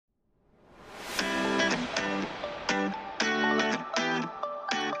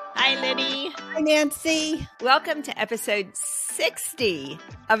Jenny. Hi, Nancy. Welcome to episode 60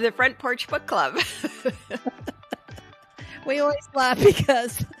 of the Front Porch Book Club. We always laugh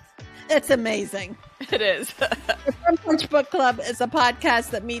because it's amazing. It is. The Front Porch Book Club is a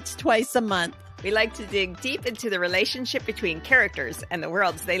podcast that meets twice a month. We like to dig deep into the relationship between characters and the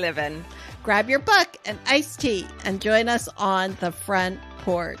worlds they live in. Grab your book and iced tea and join us on the front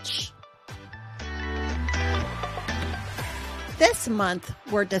porch. This month,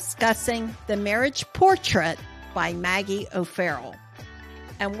 we're discussing The Marriage Portrait by Maggie O'Farrell.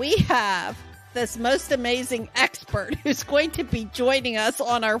 And we have this most amazing expert who's going to be joining us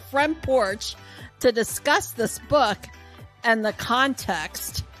on our front porch to discuss this book and the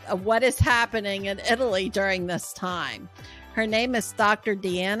context of what is happening in Italy during this time. Her name is Dr.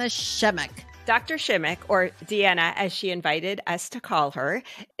 Deanna Shemek. Dr. Shemek, or Deanna as she invited us to call her,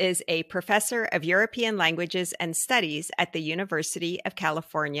 is a professor of European languages and studies at the University of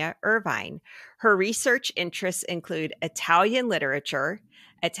California-Irvine. Her research interests include Italian literature,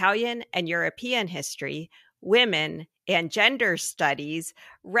 Italian and European history, women and gender studies,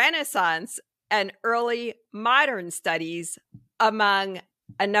 Renaissance and early modern studies, among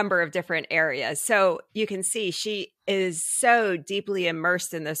a number of different areas. So you can see she is so deeply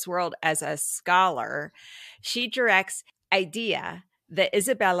immersed in this world as a scholar. She directs IDEA, the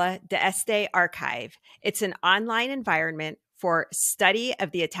Isabella d'Este Archive. It's an online environment for study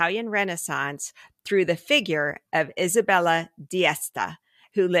of the Italian Renaissance through the figure of Isabella d'Este,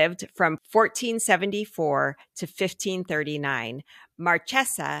 who lived from 1474 to 1539,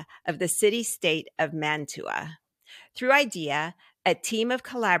 Marchesa of the city-state of Mantua. Through IDEA, a team of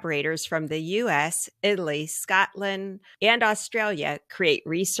collaborators from the U.S., Italy, Scotland, and Australia create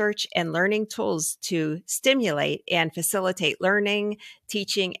research and learning tools to stimulate and facilitate learning,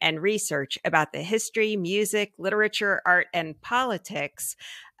 teaching, and research about the history, music, literature, art, and politics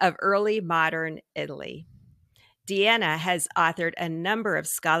of early modern Italy. Deanna has authored a number of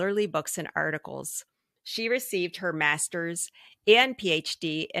scholarly books and articles. She received her master's and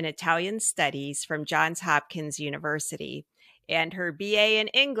PhD in Italian studies from Johns Hopkins University, and her BA in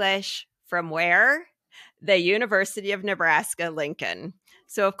English from where? The University of Nebraska-Lincoln.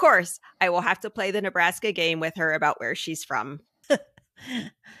 So, of course, I will have to play the Nebraska game with her about where she's from.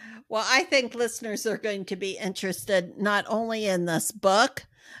 Well, I think listeners are going to be interested not only in this book,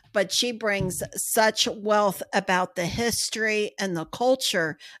 but she brings such wealth about the history and the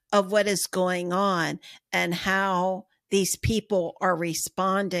culture of what is going on and how these people are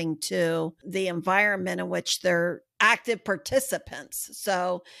responding to the environment in which they're active participants.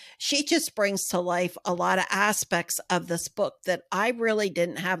 So she just brings to life a lot of aspects of this book that I really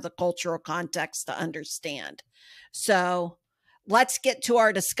didn't have the cultural context to understand. So let's get to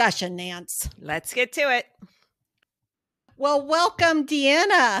our discussion, Nance. Let's get to it. Well, welcome,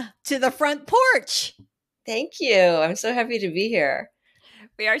 Deanna, to the front porch. Thank you. I'm so happy to be here.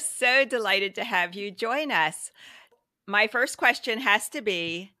 We are so delighted to have you join us. My first question has to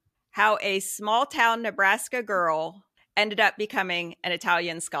be how a small town Nebraska girl ended up becoming an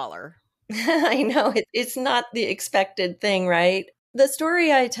Italian scholar. I know it's not the expected thing, right? The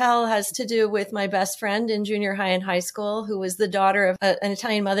story I tell has to do with my best friend in junior high and high school, who was the daughter of an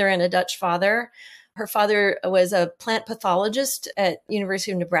Italian mother and a Dutch father. Her father was a plant pathologist at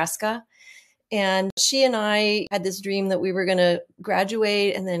University of Nebraska. And she and I had this dream that we were going to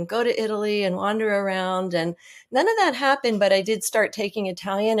graduate and then go to Italy and wander around. And none of that happened, but I did start taking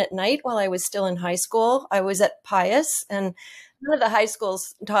Italian at night while I was still in high school. I was at Pius, and none of the high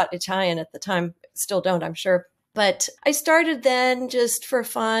schools taught Italian at the time. Still don't, I'm sure. But I started then just for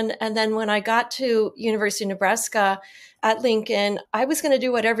fun. And then when I got to University of Nebraska at Lincoln, I was going to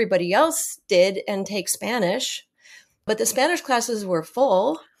do what everybody else did and take Spanish. But the Spanish classes were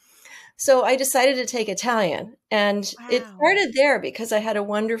full. So I decided to take Italian, and It started there because I had a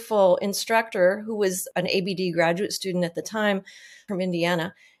wonderful instructor who was an ABD graduate student at the time from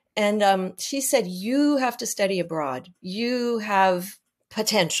Indiana. And she said, you have to study abroad. You have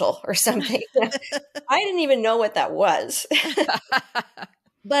potential or something. I didn't even know what that was,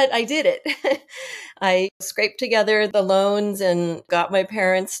 but I did it. I scraped together the loans and got my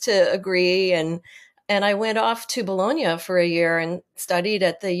parents to agree, and I went off to Bologna for a year and studied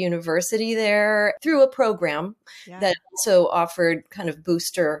at the university there through a program that also offered kind of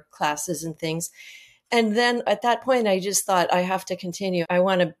booster classes and things. And then at that point, I just thought, I have to continue. I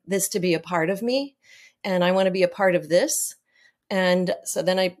want this to be a part of me, and I want to be a part of this. And so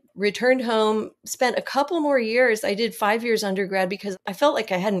then I returned home, spent a couple more years. I did 5 years undergrad because I felt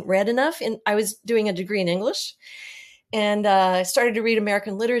like I hadn't read enough, and I was doing a degree in English. And I started to read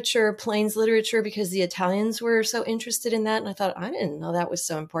American literature, Plains literature, because the Italians were so interested in that. And I thought, I didn't know that was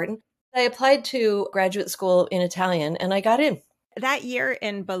so important. I applied to graduate school in Italian and I got in. That year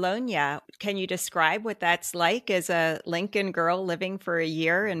in Bologna, can you describe what that's like as a Lincoln girl living for a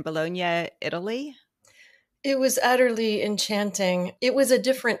year in Bologna, Italy? It was utterly enchanting. It was a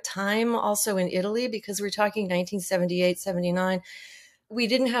different time also in Italy because we're talking 1978, 79. We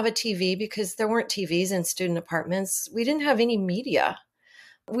didn't have a TV because there weren't TVs in student apartments. We didn't have any media.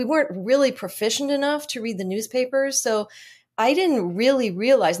 We weren't really proficient enough to read the newspapers. So I didn't really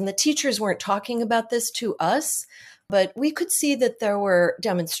realize, and the teachers weren't talking about this to us, but we could see that there were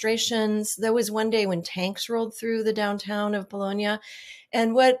demonstrations. There was one day when tanks rolled through the downtown of Bologna.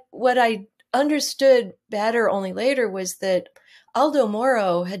 And what I understood better only later was that Aldo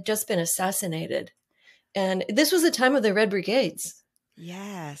Moro had just been assassinated. And this was the time of the Red Brigades.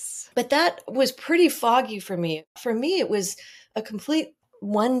 Yes. But that was pretty foggy for me. For me, it was a complete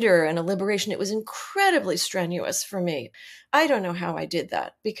wonder and a liberation. It was incredibly strenuous for me. I don't know how I did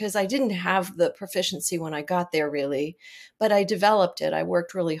that because I didn't have the proficiency when I got there really, but I developed it. I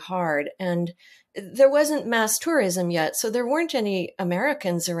worked really hard and there wasn't mass tourism yet. So there weren't any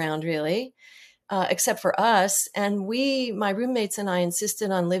Americans around really, except for us. And my roommates and I insisted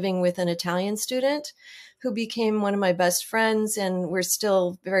on living with an Italian student who became one of my best friends, and we're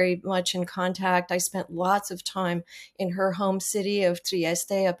still very much in contact. I spent lots of time in her home city of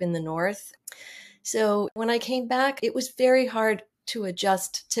Trieste up in the north. So when I came back, it was very hard to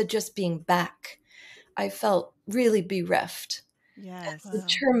adjust to just being back. I felt really bereft. Yes.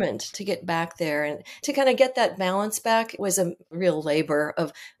 Determined to get back there and to kind of get that balance back was a real labor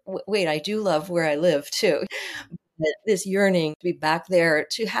of, wait, I do love where I live too. This yearning to be back there,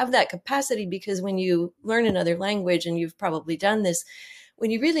 to have that capacity, because when you learn another language, and you've probably done this, when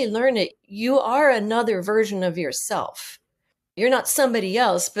you really learn it, you are another version of yourself. You're not somebody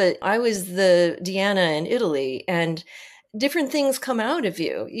else, but I was the Deanna in Italy, and different things come out of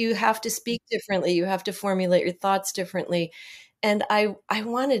you. You have to speak differently. You have to formulate your thoughts differently. And I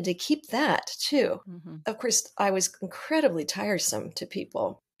wanted to keep that too. Mm-hmm. Of course, I was incredibly tiresome to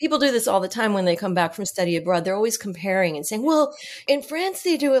people. People do this all the time when they come back from study abroad. They're always comparing and saying, well, in France,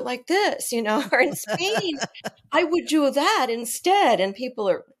 they do it like this, or in Spain, I would do that instead. And people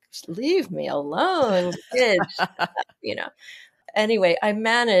are, leave me alone, kid. Anyway, I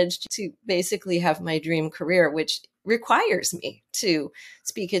managed to basically have my dream career, which requires me to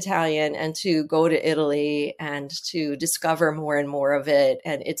speak Italian and to go to Italy and to discover more and more of it.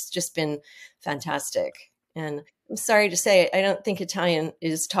 And it's just been fantastic. And I'm sorry to say, I don't think Italian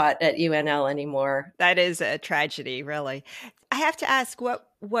is taught at UNL anymore. That is a tragedy, really. I have to ask, what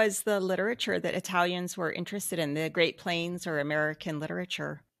was the literature that Italians were interested in, the Great Plains or American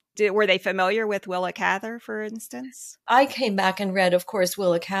literature? Were they familiar with Willa Cather, for instance? I came back and read, of course,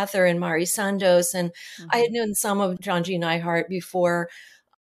 Willa Cather and Mari Sandoz, and I had known some of John G. Neihart before.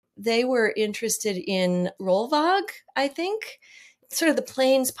 They were interested in Rollwag, I think, sort of the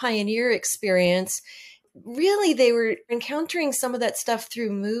Plains pioneer experience. Really, they were encountering some of that stuff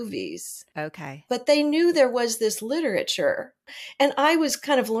through movies. Okay. But they knew there was this literature. And I was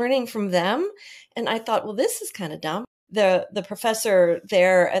kind of learning from them. And I thought, well, this is kind of dumb. The professor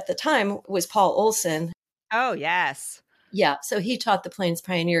there at the time was Paul Olson. Oh, yes. Yeah. So he taught the Plains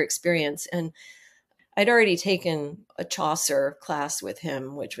Pioneer experience. And I'd already taken a Chaucer class with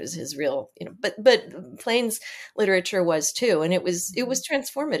him, which was his real, but Plains literature was too. And it was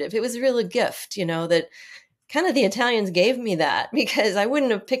transformative. It was a real gift, that kind of the Italians gave me that, because I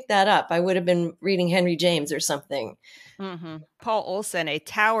wouldn't have picked that up. I would have been reading Henry James or something. Mm-hmm. Paul Olson, a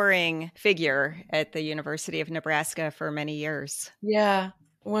towering figure at the University of Nebraska for many years. Yeah.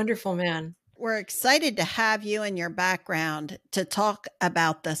 Wonderful man. We're excited to have you and your background to talk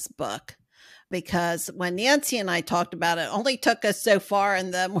about this book, because when Nancy and I talked about it, only took us so far,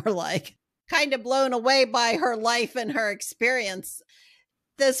 and then we're like kind of blown away by her life and her experience.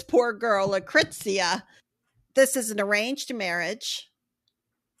 This poor girl, Lucrezia, this is an arranged marriage.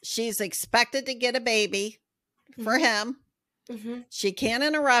 She's expected to get a baby for him. Mm-hmm. She can't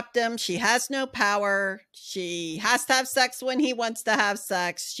interrupt him. She has no power. She has to have sex when he wants to have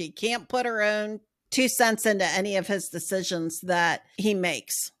sex. She can't put her own 2 cents into any of his decisions that he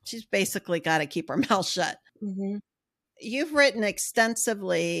makes. She's basically got to keep her mouth shut. Mm-hmm. You've written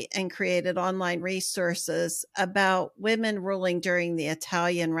extensively and created online resources about women ruling during the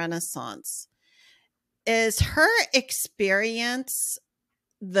Italian Renaissance. Is her experience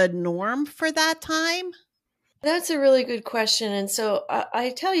the norm for that time? That's a really good question. And so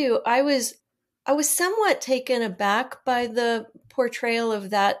I tell you, I was somewhat taken aback by the portrayal of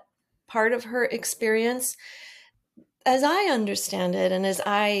that part of her experience. As I understand it,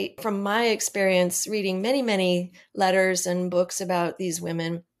 and from my experience reading many, many letters and books about these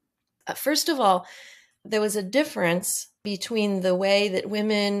women, First of all, there was a difference between the way that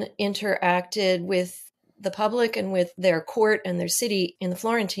women interacted with the public and with their court and their city in the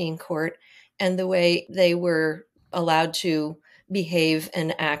Florentine court, and the way they were allowed to behave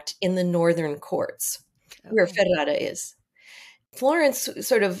and act in the northern courts, where Ferrara is. Florence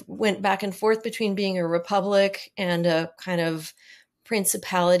sort of went back and forth between being a republic and a kind of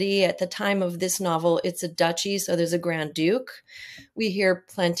principality. At the time of this novel, it's a duchy, so there's a Grand Duke. We hear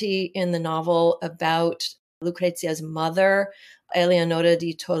plenty in the novel about Lucrezia's mother, Eleonora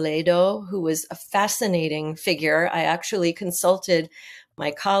di Toledo, who was a fascinating figure. I actually consulted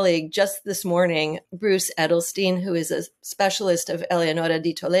my colleague just this morning, Bruce Edelstein, who is a specialist of Eleonora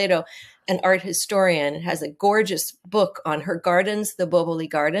di Toledo, an art historian, and has a gorgeous book on her gardens, the Boboli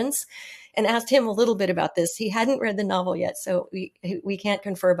Gardens, and asked him a little bit about this. He hadn't read the novel yet, so we can't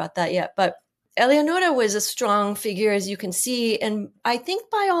confer about that yet. But Eleonora was a strong figure, as you can see. And I think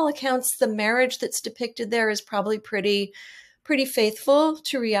by all accounts, the marriage that's depicted there is probably pretty faithful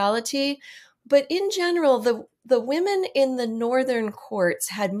to reality. But in general, the women in the northern courts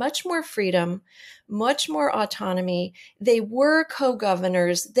had much more freedom, much more autonomy. They were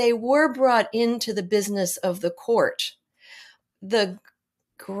co-governors. They were brought into the business of the court. The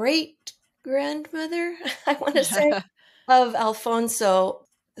great-grandmother, I want to say, of Alfonso,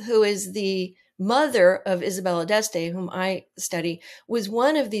 who is the mother of Isabella d'Este, whom I study, was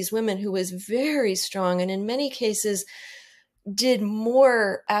one of these women who was very strong and in many cases did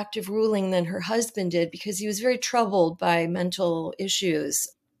more active ruling than her husband did because he was very troubled by mental issues.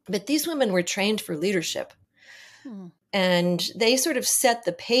 But these women were trained for leadership. And they sort of set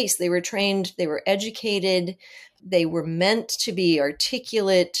the pace. They were trained, they were educated, they were meant to be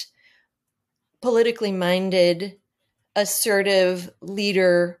articulate, politically minded, assertive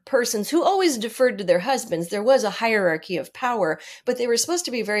leader persons who always deferred to their husbands. There was a hierarchy of power, but they were supposed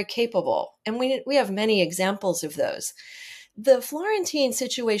to be very capable. And we have many examples of those. The Florentine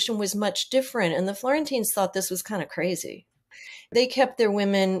situation was much different, and the Florentines thought this was kind of crazy. They kept their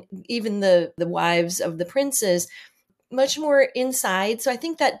women, even the wives of the princes, much more inside. So I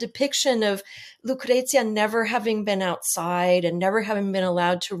think that depiction of Lucrezia never having been outside and never having been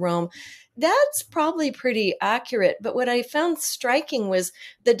allowed to roam, that's probably pretty accurate. But what I found striking was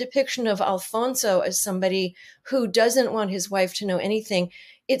the depiction of Alfonso as somebody who doesn't want his wife to know anything.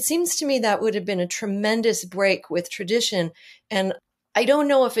 It seems to me that would have been a tremendous break with tradition. And I don't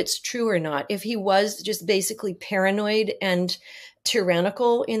know if it's true or not, if he was just basically paranoid and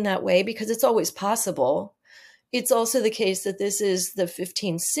tyrannical in that way, because it's always possible. It's also the case that this is the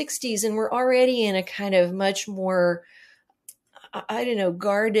 1560s, and we're already in a kind of much more, I don't know,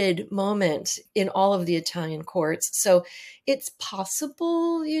 guarded moment in all of the Italian courts. So it's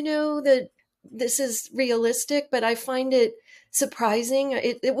possible, that this is realistic, but I find it surprising.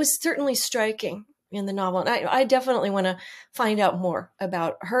 It was certainly striking in the novel. And I definitely want to find out more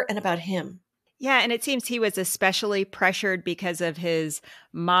about her and about him. Yeah, and it seems he was especially pressured because of his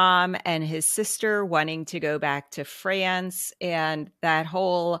mom and his sister wanting to go back to France and that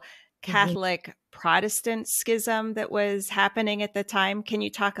whole Catholic Protestant schism that was happening at the time. Can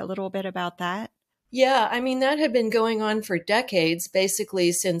you talk a little bit about that? Yeah, I mean, that had been going on for decades,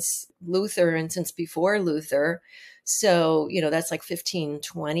 basically since Luther and since before Luther. So, that's like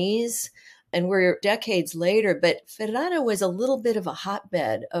 1520s. And we're decades later, but Ferrara was a little bit of a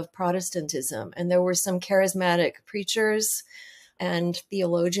hotbed of Protestantism. And there were some charismatic preachers and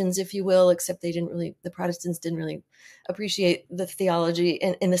theologians, if you will, except the Protestants didn't really appreciate the theology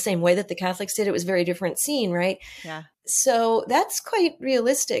in the same way that the Catholics did. It was a very different scene, right? Yeah. So that's quite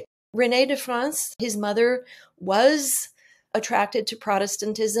realistic. René de France, his mother, was attracted to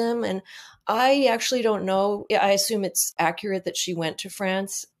Protestantism. And I actually don't know. I assume it's accurate that she went to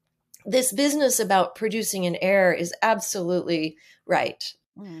France. This business about producing an heir is absolutely right.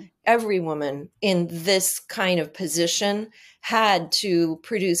 Every woman in this kind of position had to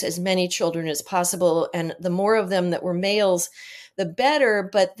produce as many children as possible. And the more of them that were males, the better.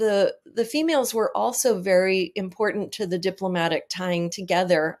 But the females were also very important to the diplomatic tying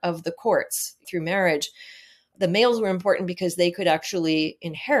together of the courts through marriage. The males were important because they could actually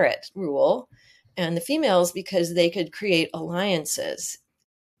inherit rule, and the females because they could create alliances.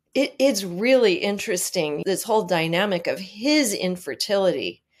 It's really interesting, this whole dynamic of his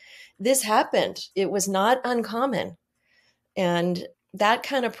infertility. This happened. It was not uncommon. And that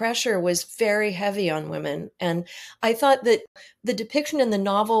kind of pressure was very heavy on women. And I thought that the depiction in the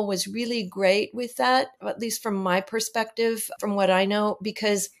novel was really great with that, at least from my perspective, from what I know,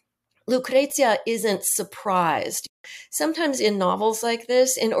 because Lucrezia isn't surprised. Sometimes in novels like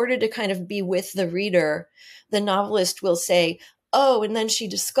this, in order to kind of be with the reader, the novelist will say, Oh, and then she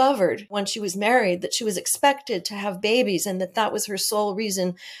discovered when she was married that she was expected to have babies and that that was her sole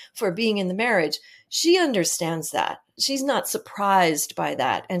reason for being in the marriage. She understands that. She's not surprised by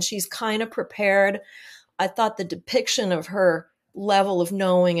that. And she's kind of prepared. I thought the depiction of her level of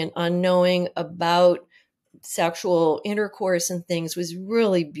knowing and unknowing about sexual intercourse and things was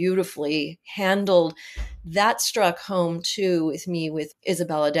really beautifully handled. That struck home too with me with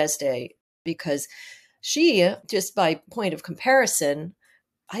Isabella d'Este, because she, just by point of comparison,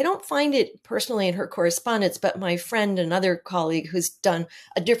 I don't find it personally in her correspondence, but my friend, another colleague who's done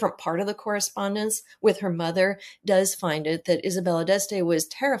a different part of the correspondence with her mother, does find it that Isabella d'Este was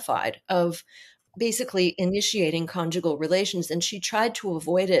terrified of basically initiating conjugal relations, and she tried to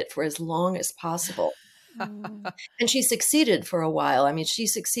avoid it for as long as possible. And she succeeded for a while. I mean, she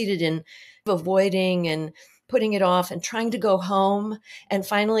succeeded in avoiding and putting it off and trying to go home. And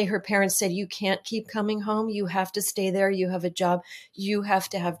finally, her parents said, you can't keep coming home. You have to stay there. You have a job. You have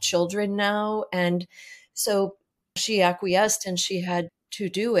to have children now. And so she acquiesced and she had to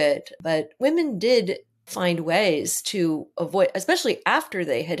do it. But women did find ways to avoid, especially after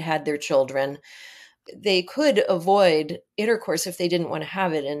they had had their children. They could avoid intercourse if they didn't want to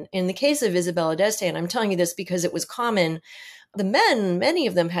have it. And in the case of Isabella d'Este, and I'm telling you this because it was common, the men, many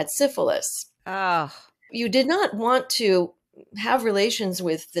of them had syphilis. Oh. You did not want to have relations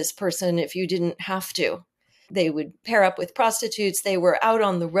with this person if you didn't have to. They would pair up with prostitutes. They were out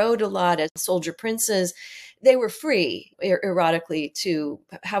on the road a lot as soldier princes. They were free erotically to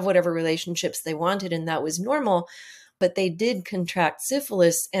have whatever relationships they wanted, and that was normal. But they did contract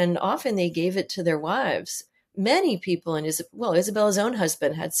syphilis, and often they gave it to their wives. Many people, Isabella's own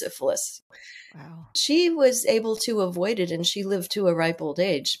husband had syphilis. Wow. She was able to avoid it, and she lived to a ripe old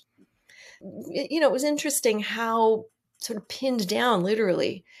age. It was interesting how sort of pinned down,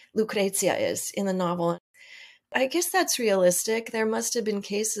 literally, Lucrezia is in the novel. I guess that's realistic. There must have been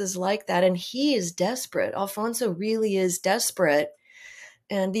cases like that, and he is desperate. Alfonso really is desperate.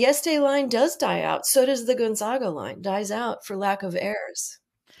 And the Este line does die out. So does the Gonzaga line, dies out for lack of heirs.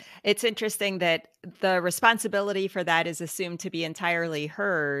 It's interesting that the responsibility for that is assumed to be entirely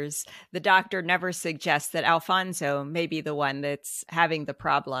hers. The doctor never suggests that Alfonso may be the one that's having the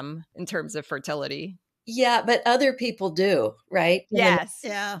problem in terms of fertility. Yeah, but other people do, right? Yes.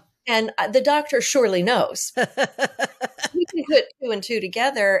 Yeah. And the doctor surely knows. He can put two and two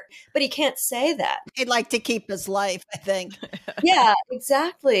together, but he can't say that. He'd like to keep his life, I think. Yeah,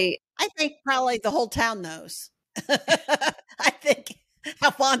 exactly. I think probably the whole town knows. I think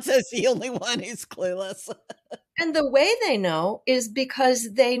Alfonso's the only one who's clueless. And the way they know is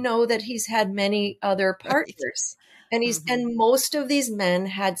because they know that he's had many other partners. And and most of these men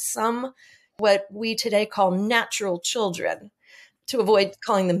had some, what we today call natural children, to avoid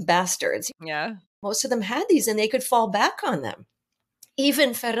calling them bastards. Yeah. Most of them had these and they could fall back on them.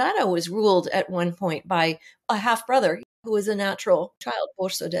 Even Ferrara was ruled at one point by a half brother who was a natural child,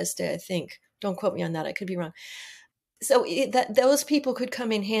 Borso d'Este, I think. Don't quote me on that. I could be wrong. So those people could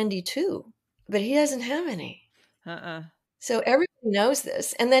come in handy too, but he doesn't have any. So everybody knows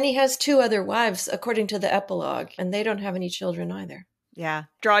this. And then he has two other wives, according to the epilogue, and they don't have any children either. Yeah.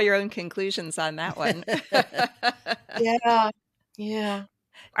 Draw your own conclusions on that one. Yeah. Yeah.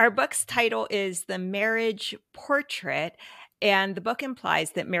 Our book's title is The Marriage Portrait, and the book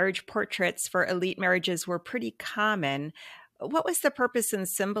implies that marriage portraits for elite marriages were pretty common. What was the purpose and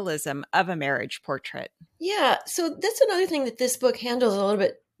symbolism of a marriage portrait? Yeah. So that's another thing that this book handles a little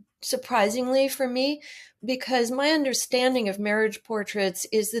bit surprisingly for me, because my understanding of marriage portraits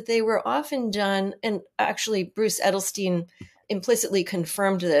is that they were often done, and actually Bruce Edelstein implicitly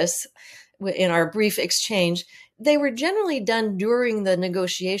confirmed this in our brief exchange. They were generally done during the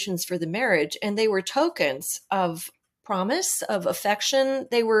negotiations for the marriage, and they were tokens of promise, of affection.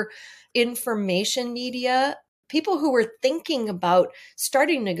 They were information media. People who were thinking about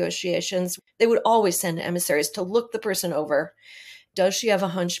starting negotiations, they would always send emissaries to look the person over. Does she have a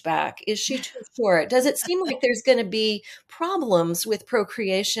hunchback? Is she too short? Does it seem like there's going to be problems with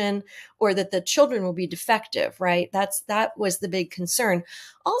procreation, or that the children will be defective, right? That was the big concern.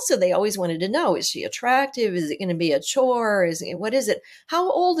 Also, they always wanted to know, is she attractive? Is it going to be a chore? What is it?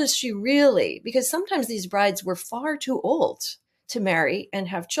 How old is she really? Because sometimes these brides were far too old to marry and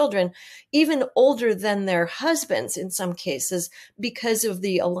have children, even older than their husbands in some cases, because of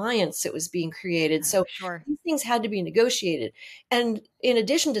the alliance that was being created. So these things had to be negotiated. And in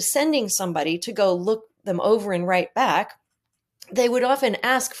addition to sending somebody to go look them over and write back, they would often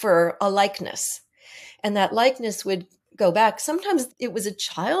ask for a likeness. And that likeness would go back. Sometimes it was a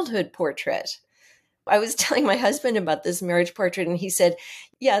childhood portrait. I was telling my husband about this marriage portrait, and he said,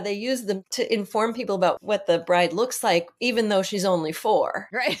 yeah, they use them to inform people about what the bride looks like, even though she's only 4.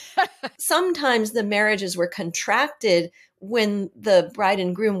 Right. Sometimes the marriages were contracted when the bride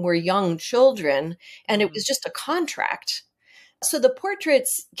and groom were young children, and it was just a contract. So the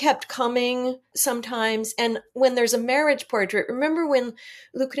portraits kept coming sometimes. And when there's a marriage portrait, remember when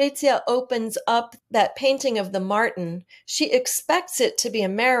Lucrezia opens up that painting of the Martin, she expects it to be a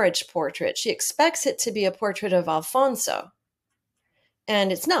marriage portrait. She expects it to be a portrait of Alfonso.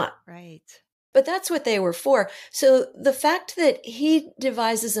 And it's not. Right. But that's what they were for. So the fact that he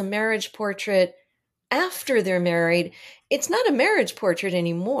devises a marriage portrait after they're married, it's not a marriage portrait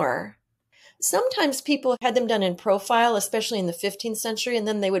anymore. Sometimes people had them done in profile, especially in the 15th century, and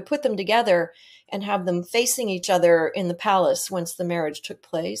then they would put them together and have them facing each other in the palace once the marriage took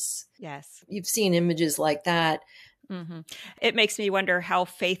place. Yes. You've seen images like that. Mm-hmm. It makes me wonder how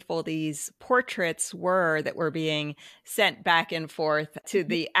faithful these portraits were that were being sent back and forth to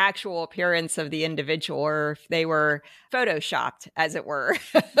the actual appearance of the individual, or if they were photoshopped, as it were.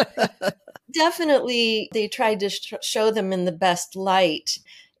 Definitely, they tried to show them in the best light.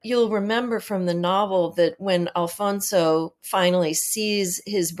 You'll remember from the novel that when Alfonso finally sees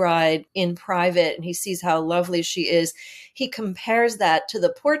his bride in private and he sees how lovely she is, he compares that to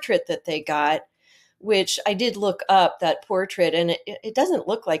the portrait that they got, which I did look up that portrait, and it doesn't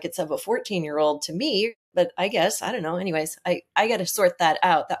look like it's of a 14-year-old to me, but I guess, I don't know. Anyways, I got to sort that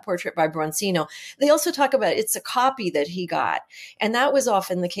out, that portrait by Bronzino. They also talk about it's a copy that he got, and that was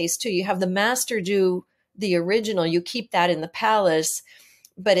often the case too. You have the master do the original, you keep that in the palace,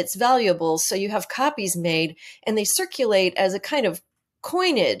 but it's valuable. So you have copies made and they circulate as a kind of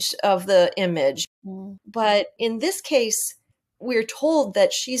coinage of the image. Mm. But in this case, we're told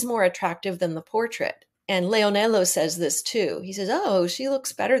that she's more attractive than the portrait. And Leonello says this too. He says, oh, she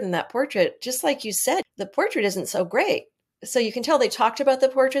looks better than that portrait. Just like you said, the portrait isn't so great. So you can tell they talked about the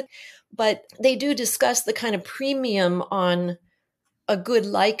portrait, but they do discuss the kind of premium on a good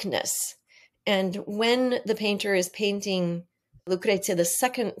likeness. And when the painter is painting Lucrezia the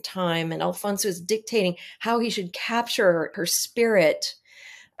second time and Alfonso is dictating how he should capture her spirit,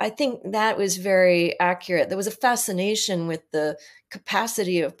 I think that was very accurate. There was a fascination with the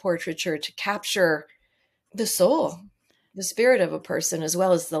capacity of portraiture to capture the soul, the spirit of a person, as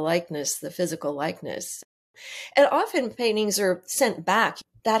well as the likeness, the physical likeness. And often paintings are sent back.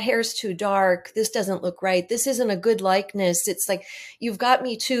 That hair's too dark. This doesn't look right. This isn't a good likeness. It's like, you've got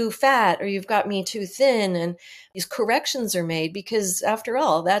me too fat or you've got me too thin. And these corrections are made because, after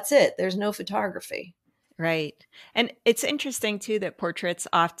all, that's it. There's no photography. Right. And it's interesting, too, that portraits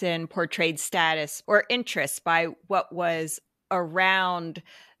often portrayed status or interest by what was around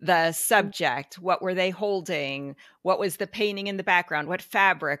the subject. What were they holding? What was the painting in the background? What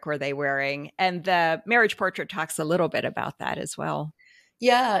fabric were they wearing? And the marriage portrait talks a little bit about that as well.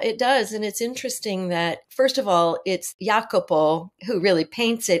 Yeah, it does. And it's interesting that, first of all, it's Jacopo who really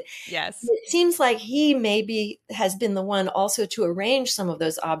paints it. Yes. It seems like he maybe has been the one also to arrange some of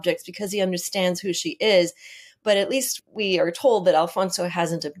those objects because he understands who she is. But at least we are told that Alfonso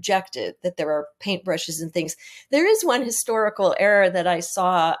hasn't objected, that there are paintbrushes and things. There is one historical error that I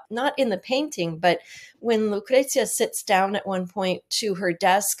saw, not in the painting, but when Lucrezia sits down at one point to her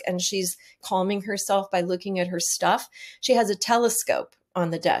desk and she's calming herself by looking at her stuff, she has a telescope on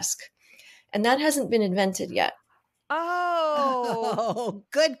the desk. And that hasn't been invented yet. Oh,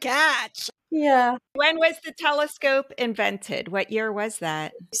 good catch. Yeah. When was the telescope invented? What year was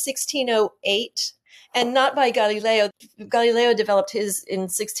that? 1608. And not by Galileo. Galileo developed his in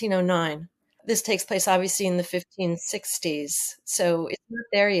 1609. This takes place obviously in the 1560s. So it's not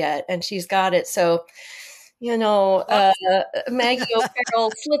there yet. And she's got it. So, Maggie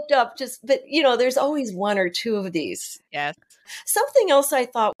O'Farrell slipped up but there's always one or two of these. Yes. Something else I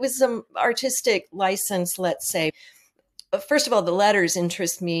thought was some artistic license, let's say. First of all, the letters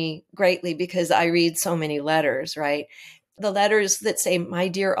interest me greatly because I read so many letters, right? The letters that say, my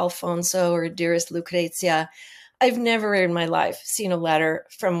dear Alfonso or dearest Lucrezia, I've never in my life seen a letter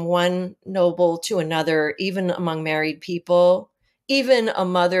from one noble to another, even among married people, even a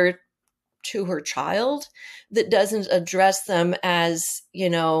mother to her child, that doesn't address them as,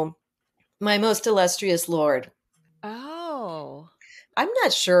 my most illustrious lord. Oh. I'm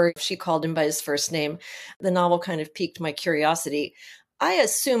not sure if she called him by his first name. The novel kind of piqued my curiosity. I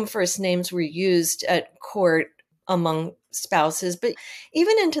assume first names were used at court among spouses, but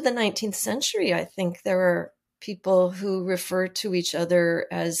even into the 19th century, I think there are people who refer to each other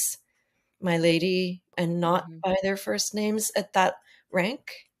as my lady and not by their first names at that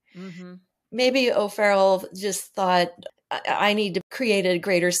rank. Mm-hmm. Maybe O'Farrell just thought I need to create a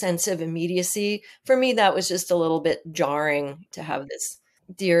greater sense of immediacy. For me, that was just a little bit jarring to have this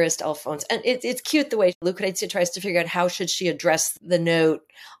dearest Alphonse. And it's cute the way Lucrezia tries to figure out how should she address the note.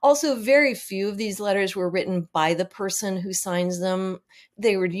 Also, very few of these letters were written by the person who signs them.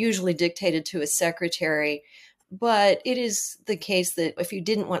 They were usually dictated to a secretary. But it is the case that if you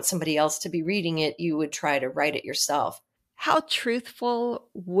didn't want somebody else to be reading it, you would try to write it yourself. How truthful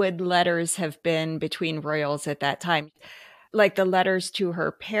would letters have been between royals at that time? Like the letters to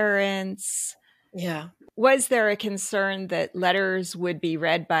her parents? Yeah. Was there a concern that letters would be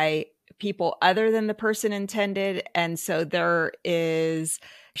read by people other than the person intended? And so there is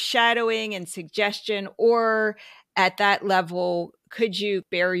shadowing and suggestion, or at that level, could you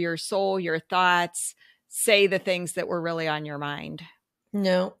bare your soul, your thoughts, say the things that were really on your mind?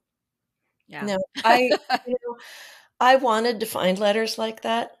 No. Yeah. No. I wanted to find letters like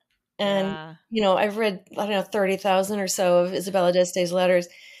that. And, I've read, 30,000 or so of Isabella d'Este's letters,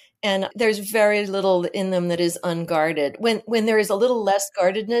 and there's very little in them that is unguarded. When there is a little less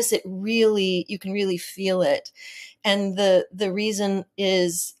guardedness, you can really feel it. And the reason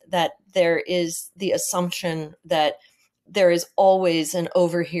is that there is the assumption that there is always an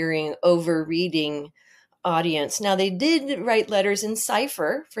overhearing, overreading audience. Now, they did write letters in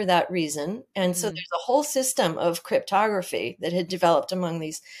cipher for that reason. And so there's a whole system of cryptography that had developed among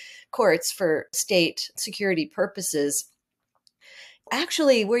these courts for state security purposes.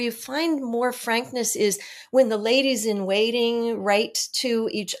 Actually, where you find more frankness is when the ladies in waiting write to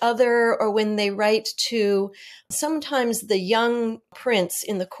each other, or when they write to sometimes the young prince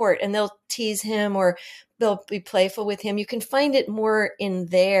in the court, and they'll tease him or they'll be playful with him. You can find it more in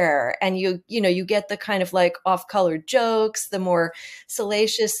there, and you get the kind of like off-color jokes, the more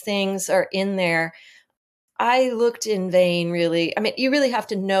salacious things are in there. I looked in vain, really. I mean, you really have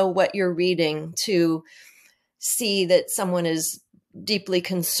to know what you're reading to see that someone is deeply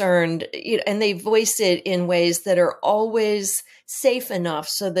concerned, and they voice it in ways that are always safe enough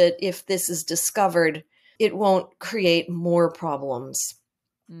so that if this is discovered, it won't create more problems.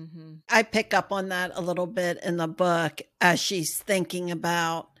 Mm-hmm. I pick up on that a little bit in the book as she's thinking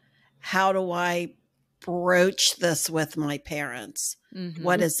about, how do I broach this with my parents? Mm-hmm.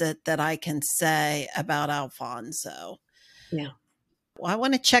 What is it that I can say about Alfonso? Yeah. Well, I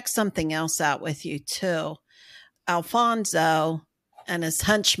want to check something else out with you too. Alfonso and his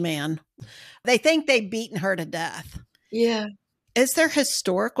henchman, they think they've beaten her to death. Yeah. Is there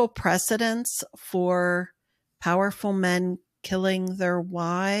historical precedence for powerful men killing their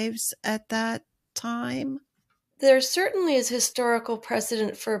wives at that time? There certainly is historical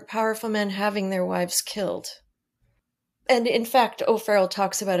precedent for powerful men having their wives killed. And in fact, O'Farrell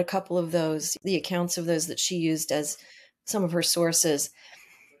talks about a couple of those, the accounts of those that she used as some of her sources.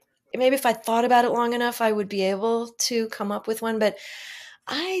 Maybe if I thought about it long enough, I would be able to come up with one. But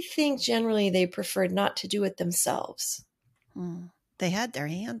I think generally they preferred not to do it themselves. They had their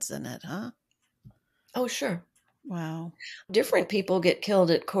hands in it, huh? Oh, sure. Wow. Different people get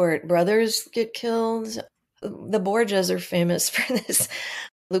killed at court. Brothers get killed. The Borgias are famous for this.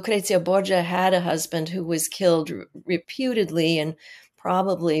 Lucrezia Borgia had a husband who was killed reputedly and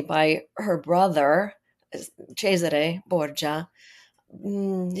probably by her brother, Cesare Borgia.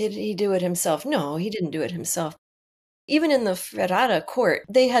 Did he do it himself? No, he didn't do it himself. Even in the Ferrara court,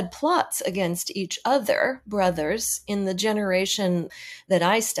 they had plots against each other, brothers. In the generation that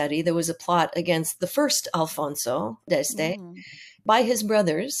I study, there was a plot against the first Alfonso d'Este by his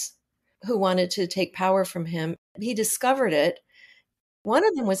brothers who wanted to take power from him. He discovered it. One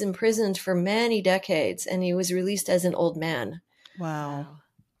of them was imprisoned for many decades, and he was released as an old man. Wow.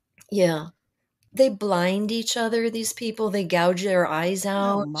 Yeah. They blind each other, these people. They gouge their eyes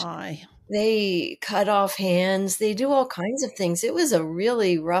out. Oh, my. They cut off hands. They do all kinds of things. It was a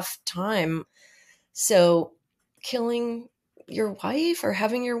really rough time. So killing your wife or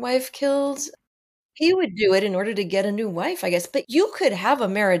having your wife killed, he would do it in order to get a new wife, I guess. But you could have a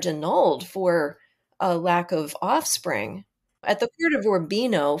marriage annulled for a lack of offspring. At the court of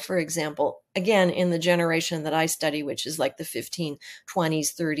Urbino, for example, again, in the generation that I study, which is like the 1520s,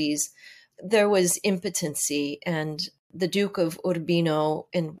 30s, there was impotency, and the Duke of Urbino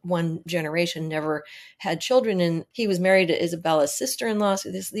in one generation never had children, and he was married to Isabella's sister-in-law, so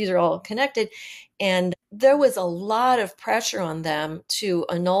these are all connected. And there was a lot of pressure on them to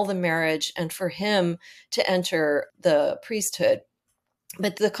annul the marriage and for him to enter the priesthood.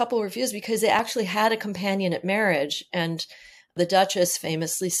 But the couple refused because they actually had a companionate marriage, and the Duchess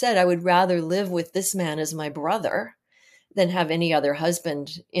famously said, "I would rather live with this man as my brother than have any other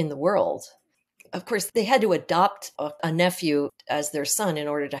husband in the world." Of course, they had to adopt a nephew as their son in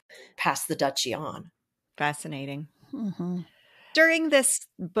order to pass the duchy on. Fascinating. Mm-hmm. During this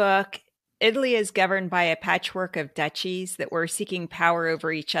book, Italy is governed by a patchwork of duchies that were seeking power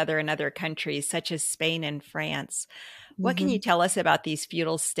over each other in other countries, such as Spain and France. What can you Mhm. tell us about these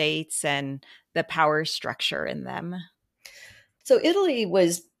feudal states and the power structure in them? So Italy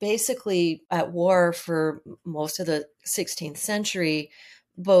was basically at war for most of the 16th century,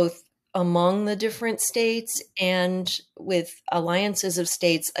 both among the different states and with alliances of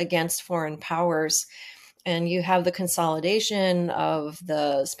states against foreign powers. And you have the consolidation of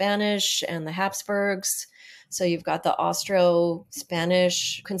the Spanish and the Habsburgs. So you've got the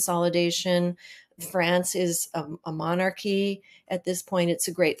Austro-Spanish consolidation. France is a monarchy. At this point, it's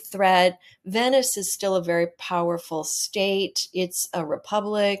a great threat. Venice is still a very powerful state. It's a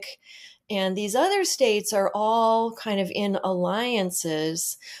republic. And these other states are all kind of in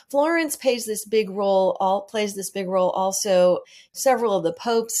alliances. Florence plays this big role also. Several of the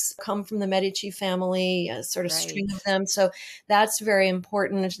popes come from the Medici family, a sort of string Right. of them. So that's very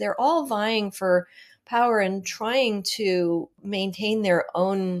important. They're all vying for power and trying to maintain their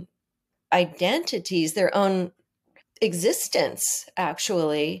own identities, their own existence,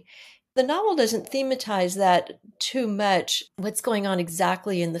 actually. The novel doesn't thematize that too much. What's going on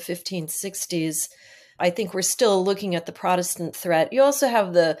exactly in the 1560s? I think we're still looking at the Protestant threat. You also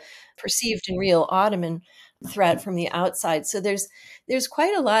have the perceived and real Ottoman threat from the outside. So there's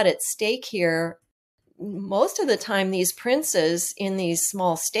quite a lot at stake here. Most of the time, these princes in these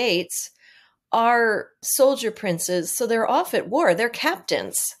small states are soldier princes, so they're off at war. They're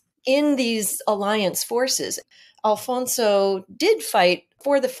captains in these alliance forces. Alfonso did fight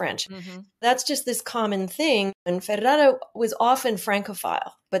for the French. Mm-hmm. That's just this common thing. And Ferrara was often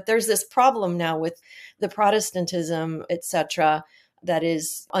Francophile, but there's this problem now with the Protestantism, etc., that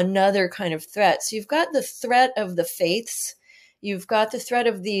is another kind of threat. So you've got the threat of the faiths. You've got the threat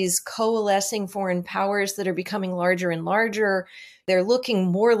of these coalescing foreign powers that are becoming larger and larger. They're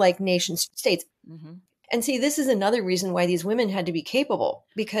looking more like nation states. Mm-hmm. And see, this is another reason why these women had to be capable,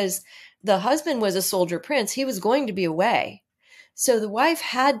 because the husband was a soldier prince. He was going to be away. So the wife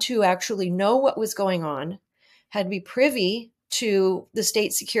had to actually know what was going on, had to be privy to the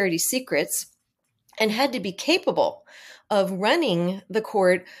state security secrets, and had to be capable of running the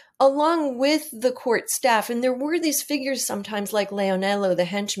court along with the court staff. And there were these figures sometimes like Leonello, the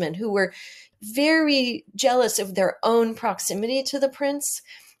henchman, who were very jealous of their own proximity to the prince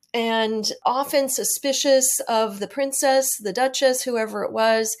and often suspicious of the princess, the duchess, whoever it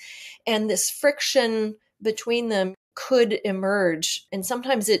was. And this friction between them could emerge. And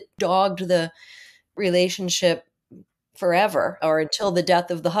sometimes it dogged the relationship forever, or until the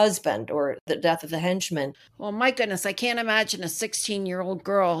death of the husband or the death of the henchman. Well, my goodness, I can't imagine a 16-year-old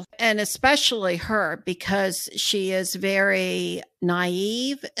girl, and especially her, because she is very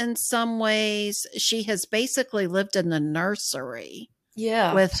naive in some ways. She has basically lived in the nursery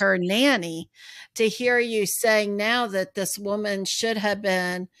with her nanny. To hear you saying now that this woman should have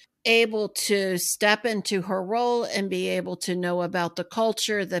been able to step into her role and be able to know about the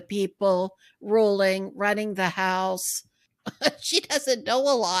culture, the people ruling, running the house. She doesn't know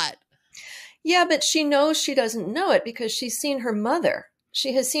a lot. Yeah, but she knows she doesn't know it because she's seen her mother.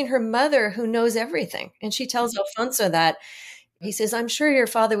 She has seen her mother who knows everything. And she tells Alfonso that. He says, I'm sure your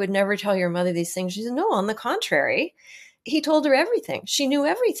father would never tell your mother these things. She says, no, on the contrary. He told her everything. She knew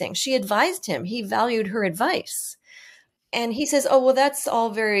everything. She advised him. He valued her advice. And he says, oh, well, that's all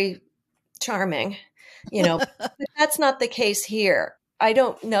very charming, but that's not the case here. I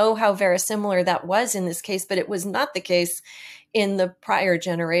don't know how verisimilar that was in this case, but it was not the case in the prior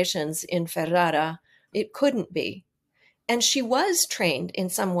generations in Ferrara. It couldn't be. And she was trained in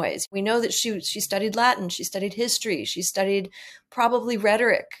some ways. We know that she studied Latin, she studied history, she studied probably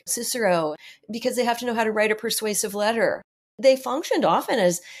rhetoric, Cicero, because they have to know how to write a persuasive letter. They functioned often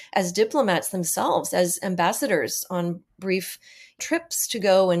as diplomats themselves, as ambassadors on brief trips to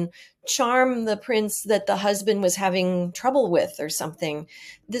go and charm the prince that the husband was having trouble with or something.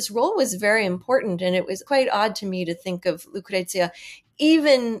 This role was very important, and it was quite odd to me to think of Lucrezia,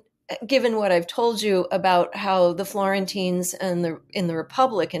 even given what I've told you about how the Florentines and in the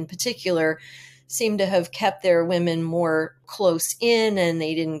Republic in particular seem to have kept their women more close in, and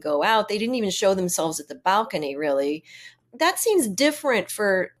they didn't go out. They didn't even show themselves at the balcony, really. That seems different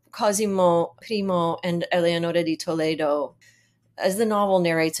for Cosimo I and Eleonora di Toledo. As the novel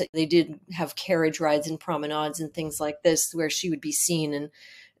narrates it, they did have carriage rides and promenades and things like this where she would be seen. And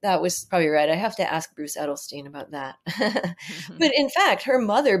that was probably right. I have to ask Bruce Edelstein about that. But in fact, her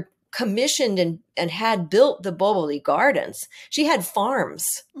mother commissioned and had built the Boboli Gardens. She had farms.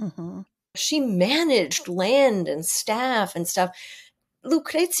 Mm-hmm. She managed land and staff and stuff.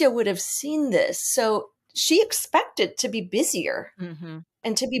 Lucrezia would have seen this. So she expected to be busier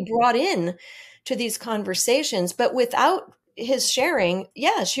and to be brought in to these conversations. But without his sharing,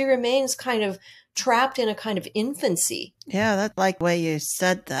 yeah, she remains kind of trapped in a kind of infancy. Yeah, that's like the way you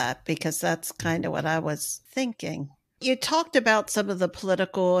said that, because that's kind of what I was thinking. You talked about some of the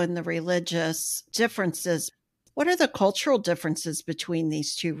political and the religious differences. What are the cultural differences between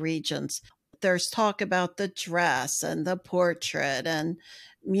these two regions? There's talk about the dress and the portrait and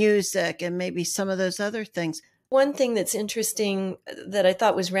music and maybe some of those other things. One thing that's interesting that I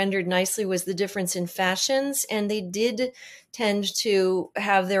thought was rendered nicely was the difference in fashions. And they did tend to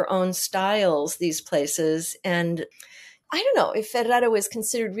have their own styles, these places. And I don't know if Ferrara was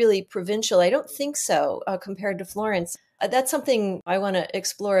considered really provincial. I don't think so compared to Florence. That's something I want to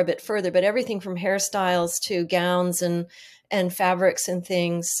explore a bit further, but everything from hairstyles to gowns and fabrics and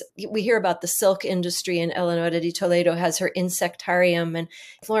things. We hear about the silk industry, and Eleonora di Toledo has her insectarium, and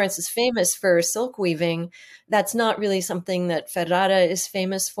Florence is famous for silk weaving. That's not really something that Ferrara is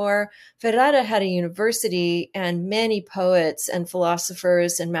famous for. Ferrara had a university and many poets and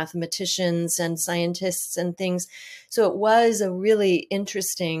philosophers and mathematicians and scientists and things. So it was a really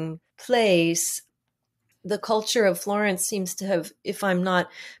interesting place. The culture of Florence seems to have, if I'm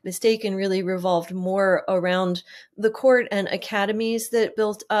not mistaken, really revolved more around the court and academies that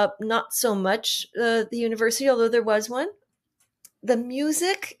built up, not so much the university, although there was one. The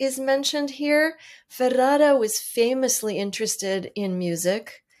music is mentioned here. Ferrara was famously interested in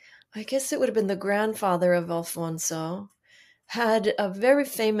music. I guess it would have been the grandfather of Alfonso, had a very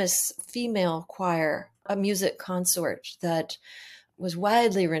famous female choir, a music consort that was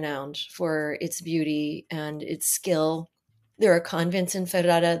widely renowned for its beauty and its skill. There are convents in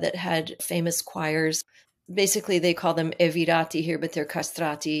Ferrara that had famous choirs. Basically, they call them evirati here, but they're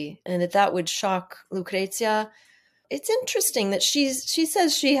castrati, and that would shock Lucrezia. It's interesting that she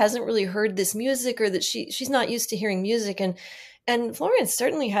says she hasn't really heard this music, or that she's not used to hearing music. And Florence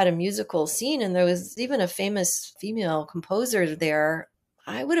certainly had a musical scene, and there was even a famous female composer there.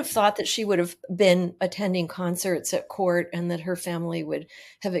 I would have thought that she would have been attending concerts at court and that her family would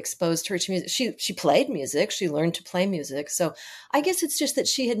have exposed her to music. She played music. She learned to play music. So I guess it's just that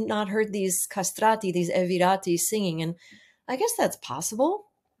she had not heard these castrati, these evirati singing. And I guess that's possible.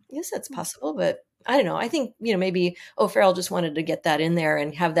 Yes, that's possible. But I don't know. I think, maybe O'Farrell just wanted to get that in there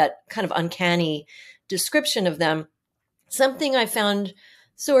and have that kind of uncanny description of them. Something I found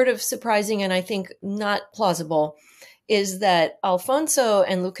sort of surprising and I think not plausible is that Alfonso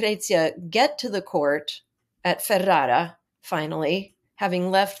and Lucrezia get to the court at Ferrara, finally, having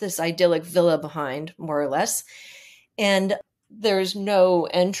left this idyllic villa behind, more or less. And there's no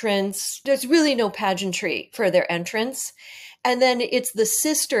entrance. There's really no pageantry for their entrance. And then it's the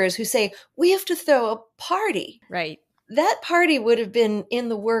sisters who say, we have to throw a party. Right. That party would have been in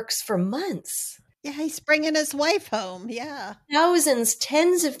the works for months. Yeah, he's bringing his wife home. Yeah. Thousands,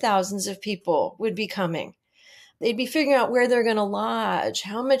 tens of thousands of people would be coming. They'd be figuring out where they're going to lodge,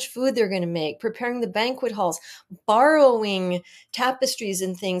 how much food they're going to make, preparing the banquet halls, borrowing tapestries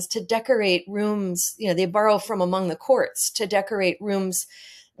and things to decorate rooms. They borrow from among the courts to decorate rooms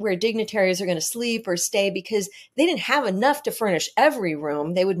where dignitaries are going to sleep or stay, because they didn't have enough to furnish every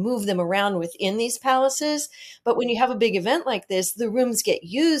room. They would move them around within these palaces. But when you have a big event like this, the rooms get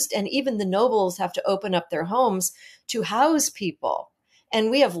used, and even the nobles have to open up their homes to house people. And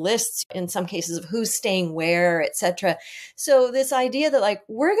we have lists in some cases of who's staying where, etc. So this idea that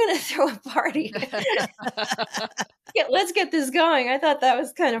we're going to throw a party. Yeah, let's get this going. I thought that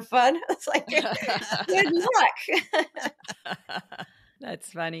was kind of fun. It's like, good luck.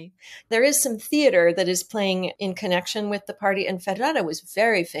 That's funny. There is some theater that is playing in connection with the party. And Ferrara was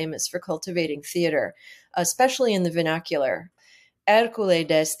very famous for cultivating theater, especially in the vernacular. Ercole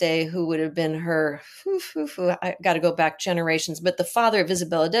d'Este, who would have been her, I got to go back generations, but the father of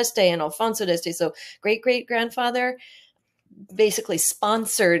Isabella d'Este and Alfonso d'Este, so great-great-grandfather, basically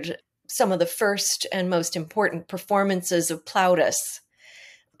sponsored some of the first and most important performances of Plautus,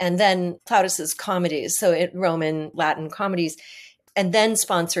 and then Plautus's comedies, so Roman, Latin comedies, and then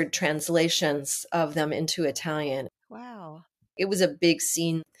sponsored translations of them into Italian. Wow. It was a big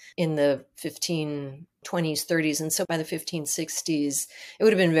scene in the 1520s, 30s. And so by the 1560s, it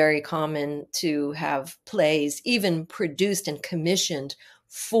would have been very common to have plays even produced and commissioned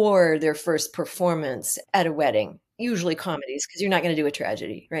for their first performance at a wedding, usually comedies, because you're not going to do a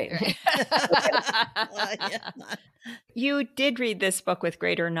tragedy, right? Well, yeah. You did read this book with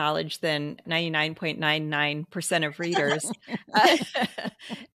greater knowledge than 99.99% of readers.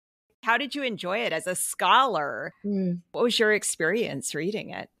 How did you enjoy it as a scholar? What was your experience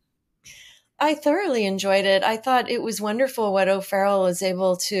reading it? I thoroughly enjoyed it. I thought it was wonderful what O'Farrell was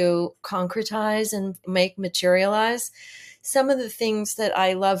able to concretize and make materialize. Some of the things that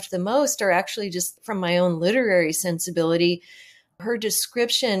I loved the most are actually just from my own literary sensibility. Her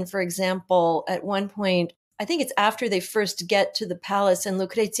description, for example, at one point, I think it's after they first get to the palace and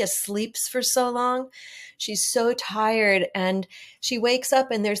Lucrezia sleeps for so long. She's so tired and she wakes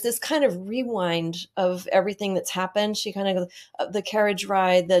up and there's this kind of rewind of everything that's happened. She kind of, the carriage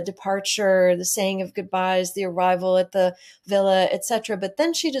ride, the departure, the saying of goodbyes, the arrival at the villa, etc. But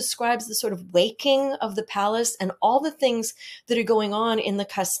then she describes the sort of waking of the palace and all the things that are going on in the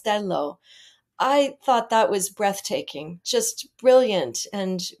castello. I thought that was breathtaking, just brilliant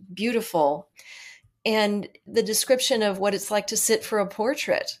and beautiful. And the description of what it's like to sit for a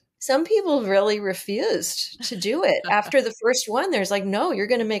portrait. Some people really refused to do it. After the first one, there's like, no, you're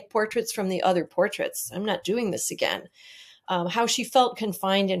going to make portraits from the other portraits. I'm not doing this again. How she felt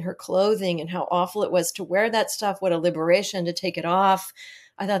confined in her clothing and how awful it was to wear that stuff. What a liberation to take it off.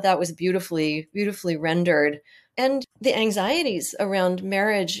 I thought that was beautifully, beautifully rendered. And the anxieties around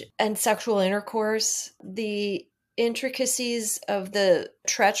marriage and sexual intercourse, the intricacies of the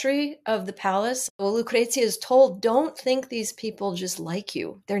treachery of the palace. Well, Lucrezia is told, don't think these people just like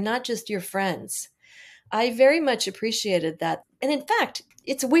you. They're not just your friends. I very much appreciated that. And in fact,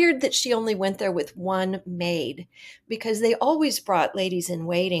 it's weird that she only went there with one maid because they always brought ladies in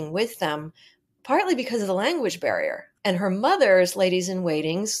waiting with them, partly because of the language barrier. And her mother's ladies in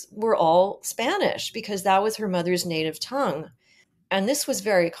waitings were all Spanish because that was her mother's native tongue. And this was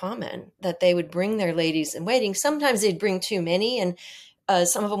very common that they would bring their ladies in waiting. Sometimes they'd bring too many and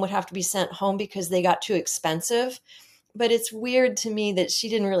some of them would have to be sent home because they got too expensive. But it's weird to me that she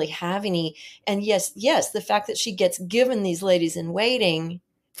didn't really have any. And yes, the fact that she gets given these ladies in waiting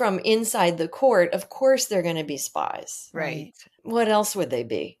from inside the court, of course they're going to be spies. Right. What else would they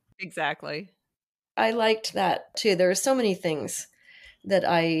be? Exactly. I liked that too. There are so many things that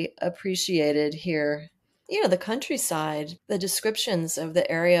I appreciated here. You know, the countryside, the descriptions of the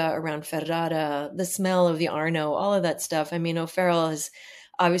area around Ferrara, the smell of the Arno, all of that stuff. I mean, O'Farrell has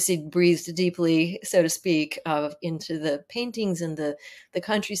obviously breathed deeply, so to speak, into the paintings and the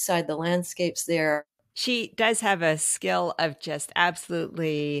countryside, the landscapes there. She does have a skill of just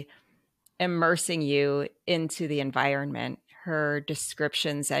absolutely immersing you into the environment. Her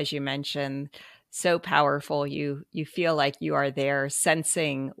descriptions, as you mentioned, so powerful. You feel like you are there,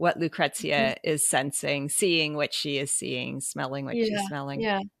 sensing what Lucrezia is sensing, seeing what she is seeing, smelling what she's smelling.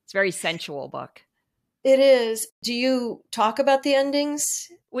 Yeah. It's a very sensual book. It is. Do you talk about the endings?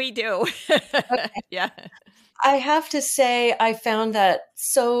 We do. Okay. Yeah. I have to say, I found that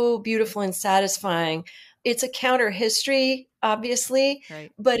so beautiful and satisfying. It's a counter history, obviously, Right.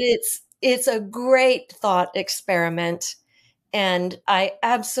 but it's a great thought experiment. And I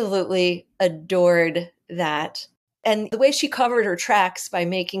absolutely adored that. And the way she covered her tracks by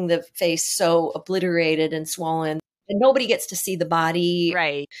making the face so obliterated and swollen, and nobody gets to see the body.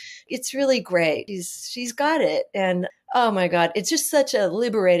 Right. It's really great. She's got it. And oh my God, it's just such a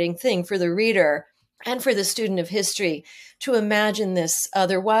liberating thing for the reader and for the student of history to imagine this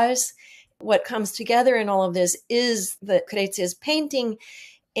otherwise. What comes together in all of this is the Lucrezia's painting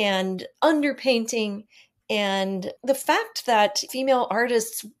and underpainting, and the fact that female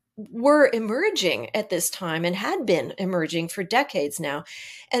artists were emerging at this time and had been emerging for decades now.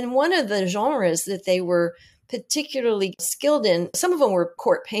 And one of the genres that they were particularly skilled in, some of them were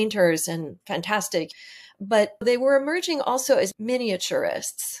court painters and fantastic, but they were emerging also as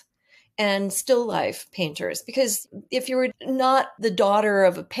miniaturists and still life painters. Because if you were not the daughter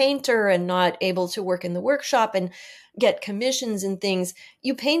of a painter and not able to work in the workshop and get commissions and things,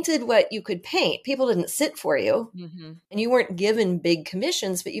 you painted what you could paint. People didn't sit for you. Mm-hmm. And you weren't given big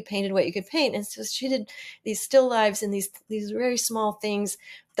commissions, but you painted what you could paint. And so she did these still lives and these very small things.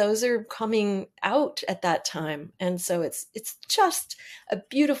 Those are coming out at that time. And so it's just a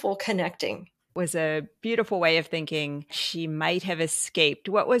beautiful connecting. Was a beautiful way of thinking. She might have escaped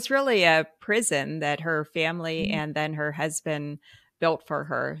what was really a prison that her family and then her husband built for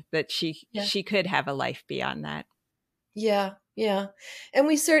her, that she could have a life beyond that. Yeah. And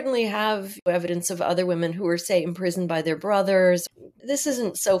we certainly have evidence of other women who were, say, imprisoned by their brothers. This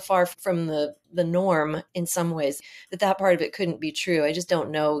isn't so far from the norm in some ways that part of it couldn't be true. I just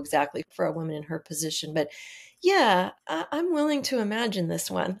don't know exactly for a woman in her position. But yeah, I'm willing to imagine this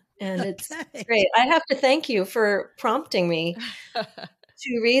one. And it's great. I have to thank you for prompting me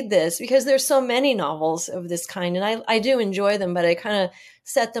to read this, because there's so many novels of this kind, and I do enjoy them, but I kind of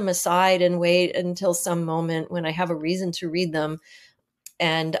set them aside and wait until some moment when I have a reason to read them.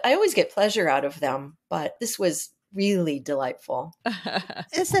 And I always get pleasure out of them, but this was really delightful.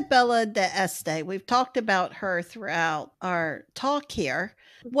 Isabella d'Este, we've talked about her throughout our talk here.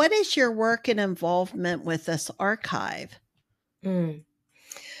 What is your work and involvement with this archive?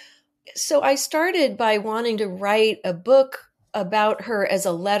 So I started by wanting to write a book about her as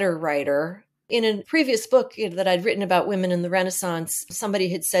a letter writer. In a previous book that I'd written about women in the Renaissance, somebody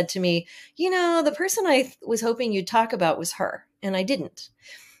had said to me, the person I was hoping you'd talk about was her. And I didn't.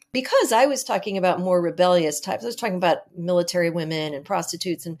 Because I was talking about more rebellious types. I was talking about military women and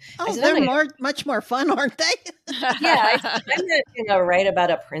prostitutes. And I said, they're much more fun, aren't they? Yeah, I'm not going to write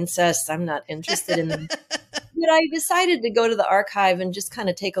about a princess. I'm not interested in them. But I decided to go to the archive and just kind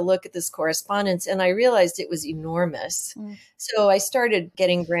of take a look at this correspondence. And I realized it was enormous. So I started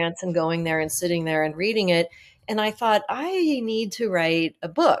getting grants and going there and sitting there and reading it. And I thought, I need to write a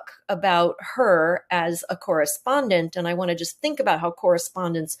book about her as a correspondent. And I want to just think about how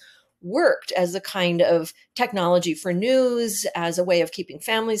correspondence worked as a kind of technology for news, as a way of keeping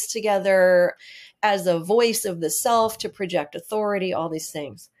families together, as a voice of the self to project authority, all these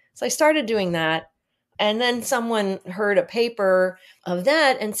things. So I started doing that. And then someone heard a paper of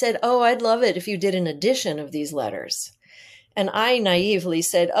that and said, oh, I'd love it if you did an edition of these letters. And I naively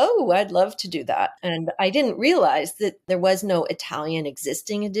said, oh, I'd love to do that. And I didn't realize that there was no Italian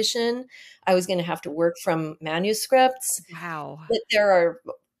existing edition. I was going to have to work from manuscripts. Wow. That there are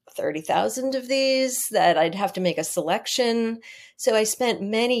 30,000 of these, that I'd have to make a selection. So I spent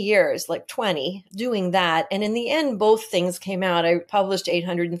many years, like 20, doing that. And in the end, both things came out. I published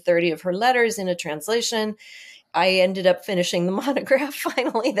 830 of her letters in a translation. I ended up finishing the monograph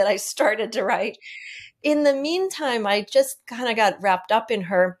finally that I started to write. In the meantime, I just kind of got wrapped up in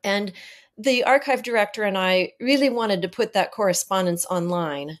her. And the archive director and I really wanted to put that correspondence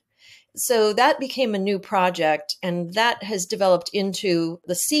online. So that became a new project, and that has developed into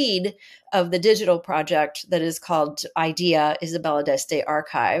the seed of the digital project that is called IDEA, Isabella d'Este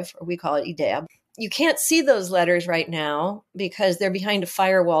Archive, or we call it IDEA. You can't see those letters right now because they're behind a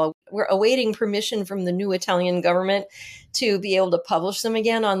firewall. We're awaiting permission from the new Italian government to be able to publish them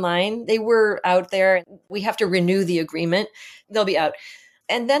again online. They were out there. We have to renew the agreement. They'll be out.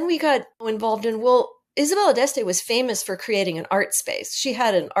 And then we got involved in, Isabella d'Este was famous for creating an art space. She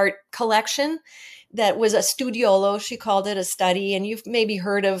had an art collection that was a studiolo, she called it, a study. And you've maybe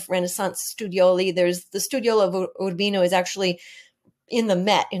heard of Renaissance studioli. There's the Studiolo of Urbino is actually in the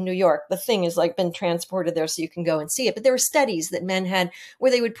Met in New York. The thing has like been transported there so you can go and see it. But there were studies that men had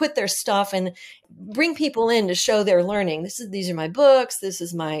where they would put their stuff and bring people in to show their learning. These are my books. This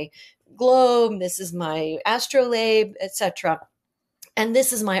is my globe. This is my astrolabe, etc. And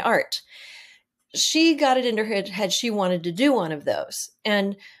this is my art. She got it into her head she wanted to do one of those.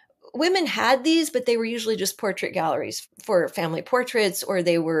 And women had these, but they were usually just portrait galleries for family portraits, or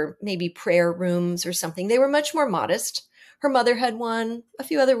they were maybe prayer rooms or something. They were much more modest. Her mother had one. A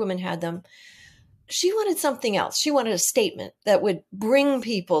few other women had them. She wanted something else. She wanted a statement that would bring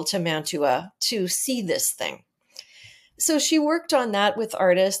people to Mantua to see this thing. So she worked on that with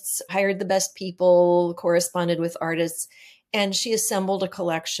artists, hired the best people, corresponded with artists, and she assembled a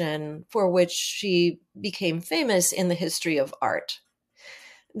collection for which she became famous in the history of art.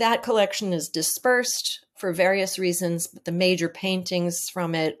 That collection is dispersed for various reasons, but the major paintings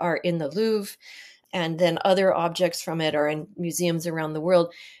from it are in the Louvre, and then other objects from it are in museums around the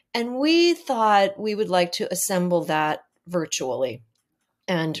world. And we thought we would like to assemble that virtually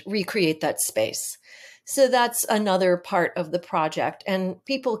and recreate that space. So that's another part of the project. And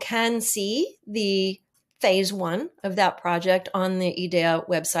people can see the phase 1 of that project on the IDEA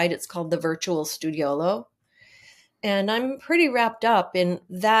website. It's called the Virtual Studiolo. And I'm pretty wrapped up in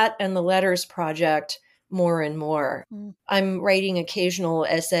that and the letters project more and more. I'm writing occasional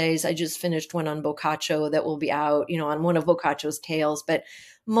essays. I just finished one on Boccaccio that will be out, on one of Boccaccio's tales. But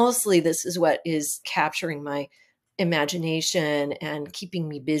mostly this is what is capturing my imagination and keeping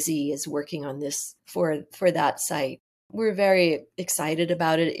me busy, is working on this for that site. We're very excited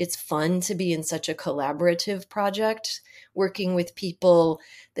about it. It's fun to be in such a collaborative project, working with people.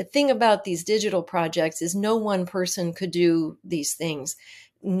 The thing about these digital projects is no one person could do these things.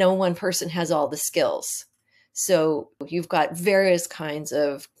 No one person has all the skills. So you've got various kinds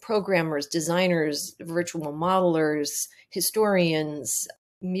of programmers, designers, virtual modelers, historians,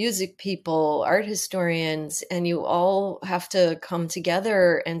 music people, art historians, and you all have to come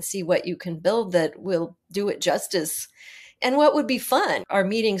together and see what you can build that will do it justice. And what would be fun, our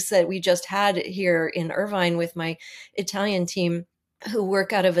meetings that we just had here in Irvine with my Italian team who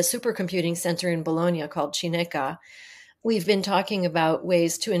work out of a supercomputing center in Bologna called Cineca. We've been talking about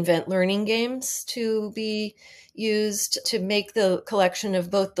ways to invent learning games to be used to make the collection of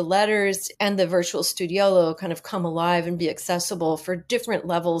both the letters and the virtual studiolo kind of come alive and be accessible for different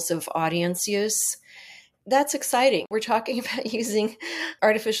levels of audience use. That's exciting. We're talking about using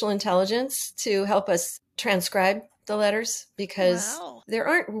artificial intelligence to help us transcribe the letters because there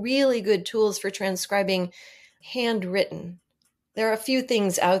aren't really good tools for transcribing handwritten. There are a few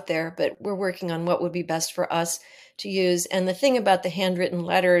things out there, but we're working on what would be best for us to use. And the thing about the handwritten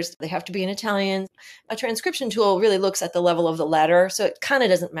letters, they have to be in Italian. A transcription tool really looks at the level of the letter, so it kind of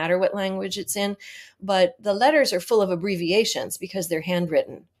doesn't matter what language it's in. But the letters are full of abbreviations because they're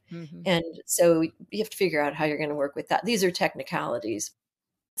handwritten. Mm-hmm. And so you have to figure out how you're going to work with that. These are technicalities.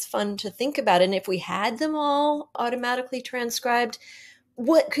 It's fun to think about. And if we had them all automatically transcribed,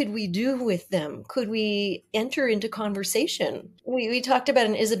 what could we do with them? Could we enter into conversation? We talked about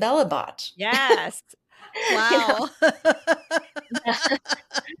an Isabella bot. Yes. Wow.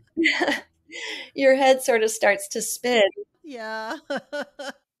 Your head sort of starts to spin. Yeah.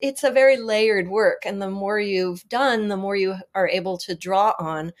 It's a very layered work. And the more you've done, the more you are able to draw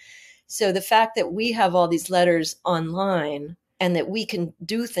on. So the fact that we have all these letters online and that we can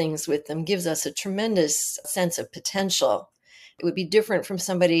do things with them gives us a tremendous sense of potential. It would be different from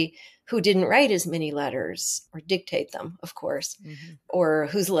somebody who didn't write as many letters or dictate them, of course, or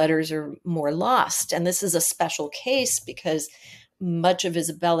whose letters are more lost. And this is a special case because much of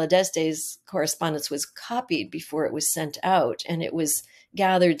Isabella d'Este's correspondence was copied before it was sent out, and it was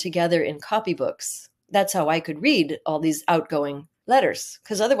gathered together in copybooks. That's how I could read all these outgoing letters,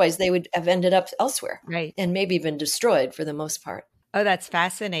 because otherwise they would have ended up elsewhere, right, and maybe been destroyed for the most part. Oh, that's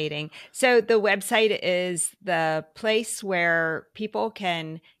fascinating. So the website is the place where people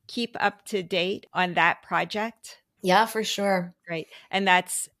can keep up to date on that project? Yeah, for sure. Great. And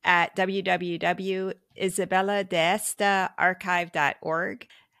that's at www.isabelladeestaarchive.org.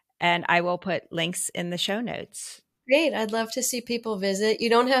 And I will put links in the show notes. Great. I'd love to see people visit. You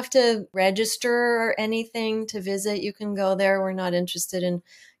don't have to register or anything to visit. You can go there. We're not interested in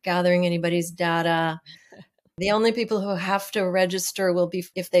gathering anybody's data. The only people who have to register will be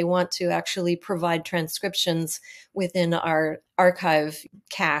if they want to actually provide transcriptions within our archive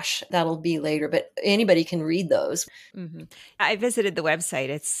cache. That'll be later, but anybody can read those. Mm-hmm. I visited the website.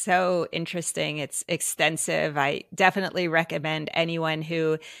 It's so interesting. It's extensive. I definitely recommend anyone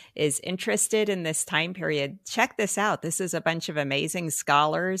who is interested in this time period, check this out. This is a bunch of amazing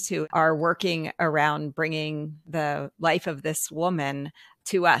scholars who are working around bringing the life of this woman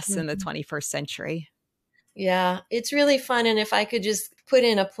to us in the 21st century. Yeah, it's really fun. And if I could just put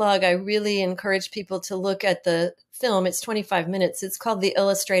in a plug, I really encourage people to look at the film. It's 25 minutes. It's called The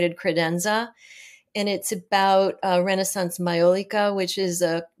Illustrated Credenza. And it's about Renaissance maiolica, which is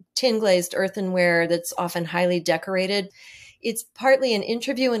a tin glazed earthenware that's often highly decorated. It's partly an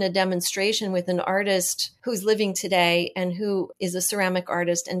interview and a demonstration with an artist who's living today and who is a ceramic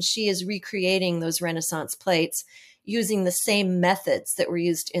artist. And she is recreating those Renaissance plates using the same methods that were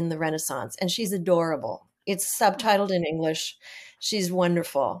used in the Renaissance. And she's adorable. It's subtitled in English. She's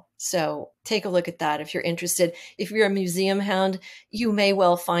wonderful. So take a look at that if you're interested. If you're a museum hound, you may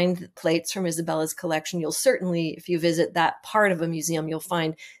well find plates from Isabella's collection. You'll certainly, if you visit that part of a museum, you'll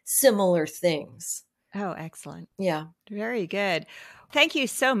find similar things. Oh, excellent. Yeah. Very good. Thank you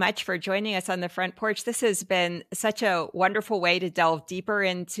so much for joining us on the front porch. This has been such a wonderful way to delve deeper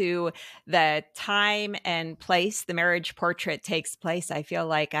into the time and place the marriage portrait takes place. I feel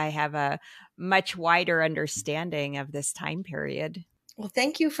like I have a much wider understanding of this time period. Well,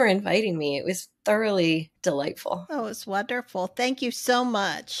 thank you for inviting me. It was thoroughly delightful. Oh, it's wonderful. Thank you so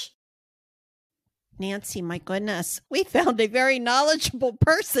much. Nancy, my goodness, we found a very knowledgeable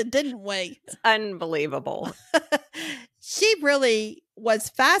person, didn't we? It's unbelievable. She really was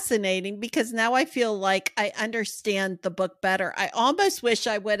fascinating because now I feel like I understand the book better. I almost wish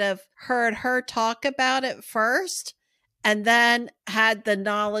I would have heard her talk about it first and then had the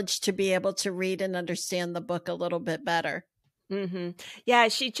knowledge to be able to read and understand the book a little bit better. Mm-hmm. Yeah,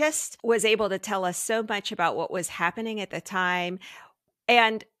 she just was able to tell us so much about what was happening at the time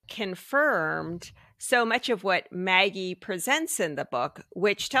and confirmed so much of what Maggie presents in the book,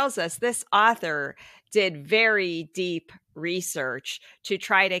 which tells us this author did very deep research to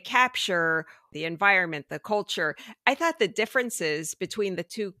try to capture the environment, the culture. I thought the differences between the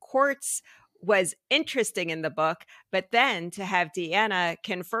two courts was interesting in the book, but then to have Deanna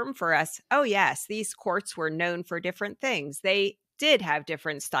confirm for us, oh yes, these courts were known for different things. They did have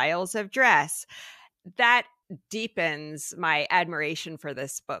different styles of dress. That deepens my admiration for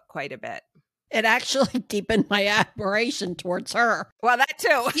this book quite a bit. It actually deepened my admiration towards her. Well, that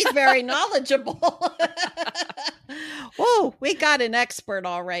too. She's very knowledgeable. Oh, we got an expert,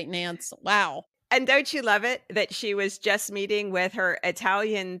 all right, Nance. Wow. And don't you love it that she was just meeting with her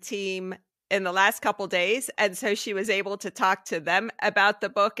Italian team in the last couple days? And so she was able to talk to them about the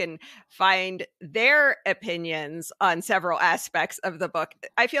book and find their opinions on several aspects of the book.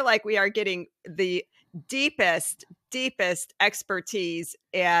 I feel like we are getting the deepest expertise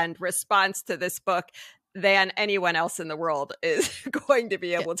and response to this book than anyone else in the world is going to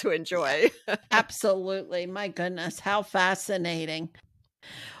be able to enjoy. Absolutely. My goodness, how fascinating.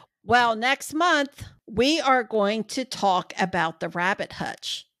 Well, next month, we are going to talk about The Rabbit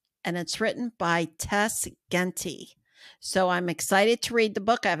Hutch, and it's written by Tess Genty. So I'm excited to read the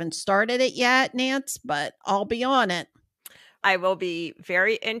book. I haven't started it yet, Nance, but I'll be on it. I will be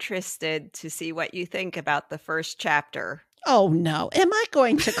very interested to see what you think about the first chapter. Oh, no. Am I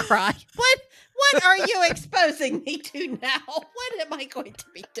going to cry? What are you exposing me to now? What am I going to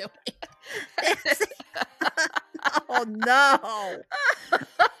be doing? Oh, no.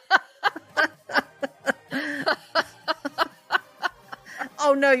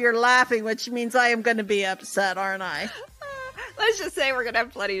 Oh, no, you're laughing, which means I am going to be upset, aren't I? Let's just say we're going to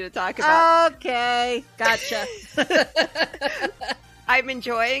have plenty to talk about. Okay. Gotcha. I'm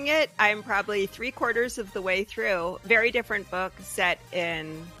enjoying it. I'm probably 3/4 of the way through. Very different book set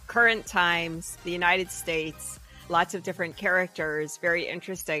in current times, the United States, lots of different characters, very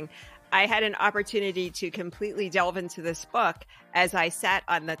interesting. I had an opportunity to completely delve into this book as I sat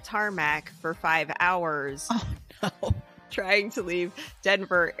on the tarmac for 5 hours. Oh, no. Trying to leave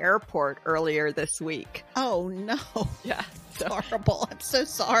Denver Airport earlier this week. Oh, no. Yeah. It's horrible. I'm so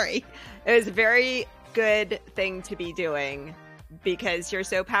sorry. It was a very good thing to be doing because you're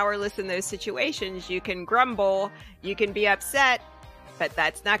so powerless in those situations. You can grumble, you can be upset, but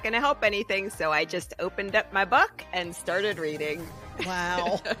that's not going to help anything. So I just opened up my book and started reading.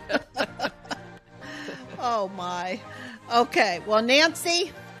 Wow. Oh, my. Okay. Well,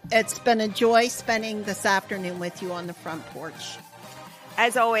 Nancy, it's been a joy spending this afternoon with you on the front porch.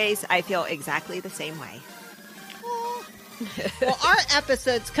 As always, I feel exactly the same way. Well, our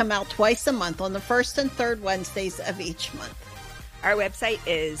episodes come out twice a month on the first and third Wednesdays of each month. Our website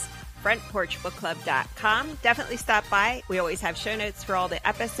is frontporchbookclub.com. Definitely stop by. We always have show notes for all the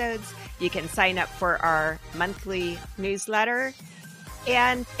episodes. You can sign up for our monthly newsletter.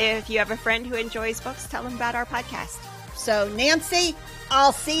 And if you have a friend who enjoys books, tell them about our podcast. So, Nancy,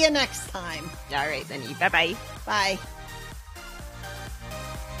 I'll see you next time. All right, then. Bye-bye. Bye.